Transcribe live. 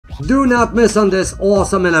Do not miss on this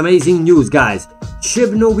awesome and amazing news, guys.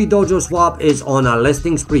 Shibnobi dojoswap is on a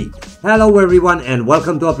listing spree. Hello everyone and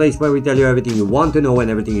welcome to a place where we tell you everything you want to know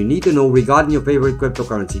and everything you need to know regarding your favorite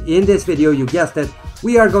cryptocurrency. In this video, you guessed it,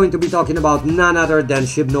 we are going to be talking about none other than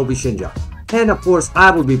Shibnobi Shinja. And of course,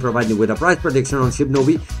 I will be providing with a price prediction on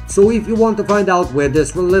Shibnobi. So if you want to find out where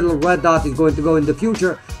this little red dot is going to go in the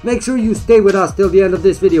future, make sure you stay with us till the end of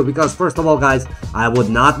this video, because first of all, guys, I would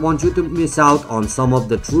not want you to miss out on some of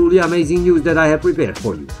the truly amazing news that I have prepared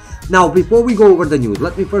for you. Now, before we go over the news,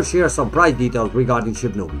 let me first share some price details regarding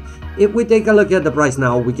Shibnobi. If we take a look at the price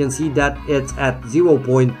now, we can see that it's at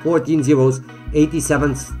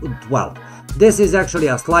 0.14078712. This is actually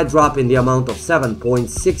a slight drop in the amount of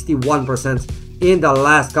 7.61% in the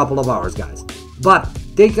last couple of hours, guys. But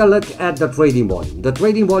take a look at the trading volume. The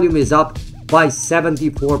trading volume is up by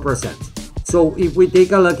 74%. So if we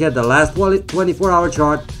take a look at the last 24-hour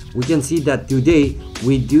chart, we can see that today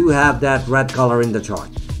we do have that red color in the chart.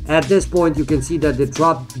 At this point, you can see that it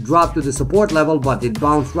dropped to the support level, but it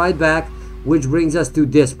bounced right back, which brings us to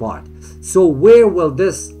this part. So where will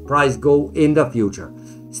this price go in the future?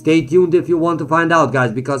 Stay tuned if you want to find out,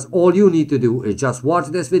 guys, because all you need to do is just watch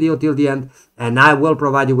this video till the end and I will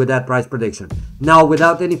provide you with that price prediction. Now,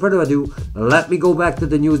 without any further ado, let me go back to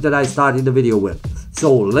the news that I started the video with.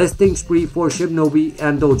 So, listing spree for Shibnobi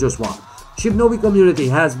and dojoswap. Shibnobi community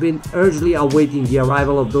has been urgently awaiting the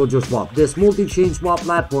arrival of dojoswap. This multi-chain swap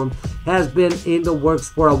platform has been in the works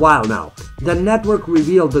for a while now. The network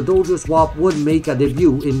revealed the dojoswap would make a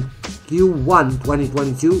debut in Q1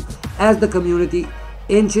 2022. As the community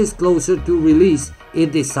inches closer to release,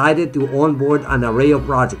 it decided to onboard an array of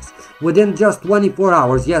projects. Within just 24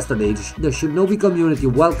 hours yesterday, the Shibnobi community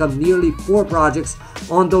welcomed nearly 4 projects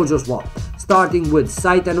on dojoswap. Starting with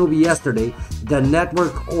Shinobi yesterday, the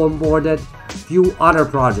network onboarded few other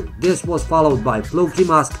projects. This was followed by Floki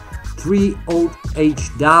Musk, 3OH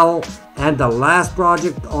DAO, and the last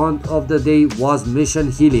project of the day was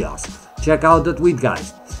Mission Helios. Check out the tweet,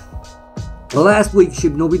 guys. Last week,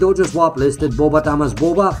 Shibnobi dojoswap listed Boba Tama's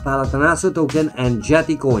Boba, Palatanaso token, and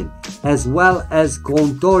Jetty coin, as well as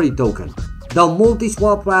Kontori token. The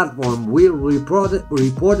multi-swap platform will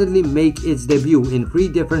reportedly make its debut in 3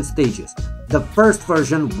 different stages. The first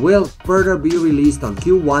version will further be released on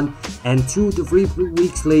Q1, and 2 to 3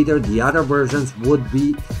 weeks later, the other versions would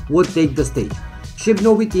take the stage.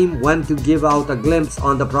 Shibnobi team went to give out a glimpse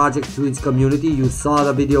on the project to its community. You saw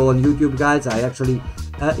the video on YouTube, guys. I actually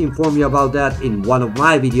informed you about that in one of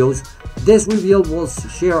my videos. This reveal was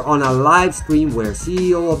shared on a live stream where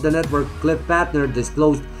CEO of the network, Cliff Patner,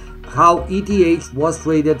 disclosed how ETH was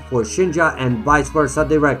traded for Shinja and vice versa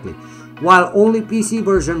directly. While only PC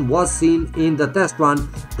version was seen in the test run,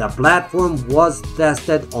 the platform was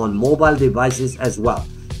tested on mobile devices as well.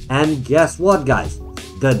 And guess what, guys?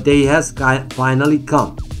 The day has finally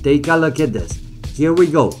come. Take a look at this. Here we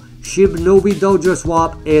go. Shibnobi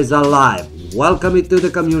dojoswap is alive. Welcome it to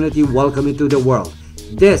the community, welcome it to the world.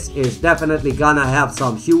 This is definitely gonna have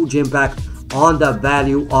some huge impact on the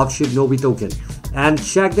value of Shibnobi token. And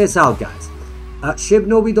check this out, guys.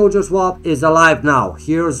 Shibnobi dojoswap is alive now.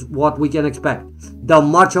 Here's what we can expect. The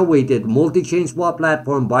much awaited multi-chain swap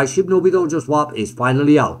platform by Shibnobi dojoswap is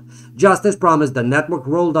finally out. Just as promised, the network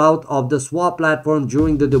rolled out of the swap platform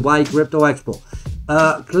during the Dubai Crypto Expo.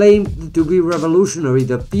 Claimed to be revolutionary,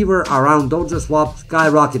 the fever around dojoswap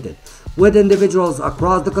skyrocketed. With individuals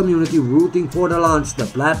across the community rooting for the launch, the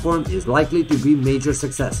platform is likely to be a major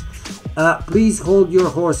success. Please hold your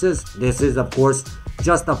horses. This is, of course,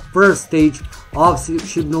 just the first stage of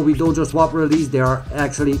Shibnobi dojoswap release. There are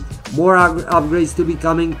actually more upgrades to be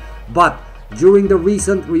coming, but during the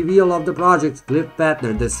recent reveal of the project, Cliff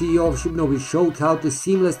Patner, the CEO of Shibnobi, showed how to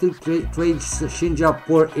seamlessly trade Shinja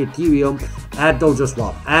for Ethereum at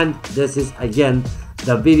dojoswap. And this is again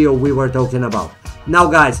the video we were talking about. Now,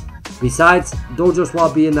 guys, besides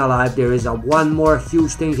dojoswap being alive, there is one more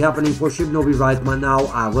huge thing happening for Shibnobi right now.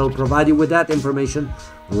 I will provide you with that information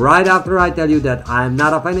right after I tell you that I am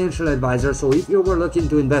not a financial advisor. So if you were looking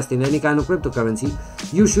to invest in any kind of cryptocurrency,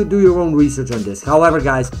 you should do your own research on this. However,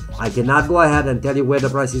 guys, I cannot go ahead and tell you where the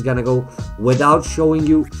price is gonna go without showing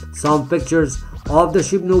you some pictures of the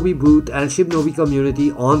Shibnobi booth and Shibnobi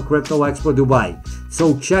community on Crypto Expo Dubai.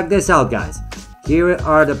 So check this out, guys. Here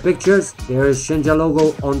are the pictures. There is Shinja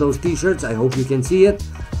logo on those t-shirts. I hope you can see it.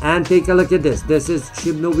 And take a look at this. This is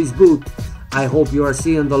Shibnobi's booth. I hope you are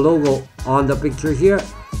seeing the logo on the picture here.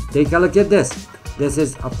 Take a look at this. This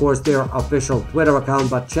is, of course, their official Twitter account,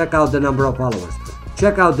 but check out the number of followers.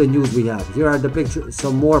 Check out the news we have. Here are the pictures,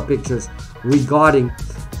 some more pictures regarding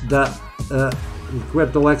the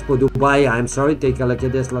Crypto Expo Dubai. I'm sorry, take a look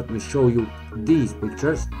at this. Let me show you these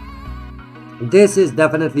pictures. This is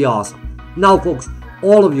definitely awesome. Now folks,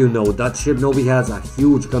 all of you know that Shibnobi has a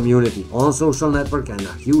huge community on social network and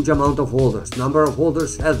a huge amount of holders. Number of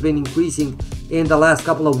holders has been increasing in the last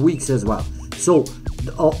couple of weeks as well. So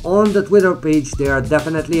on the Twitter page, they are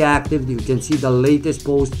definitely active. You can see the latest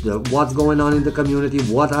posts, what's going on in the community,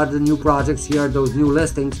 what are the new projects here, those new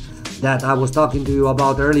listings that I was talking to you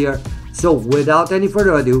about earlier. So without any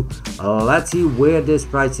further ado, let's see where this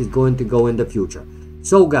price is going to go in the future.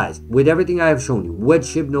 So guys, with everything I have shown you, with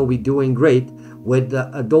Shibnobi doing great, with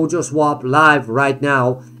dojoswap live right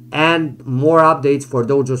now, and more updates for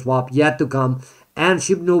dojoswap yet to come, and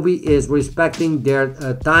Shibnobi is respecting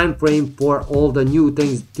their time frame for all the new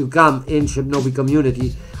things to come in Shibnobi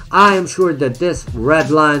community, I am sure that this red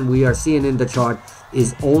line we are seeing in the chart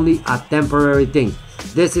is only a temporary thing.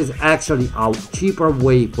 This is actually a cheaper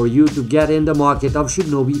way for you to get in the market of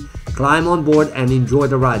Shibnobi, climb on board and enjoy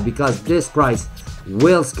the ride, because this price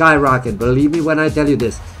will skyrocket, believe me when I tell you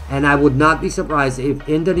this. And I would not be surprised if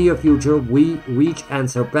in the near future we reach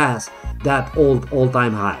and surpass that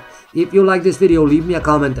all-time high. If you like this video, leave me a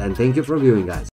comment, and thank you for viewing, guys.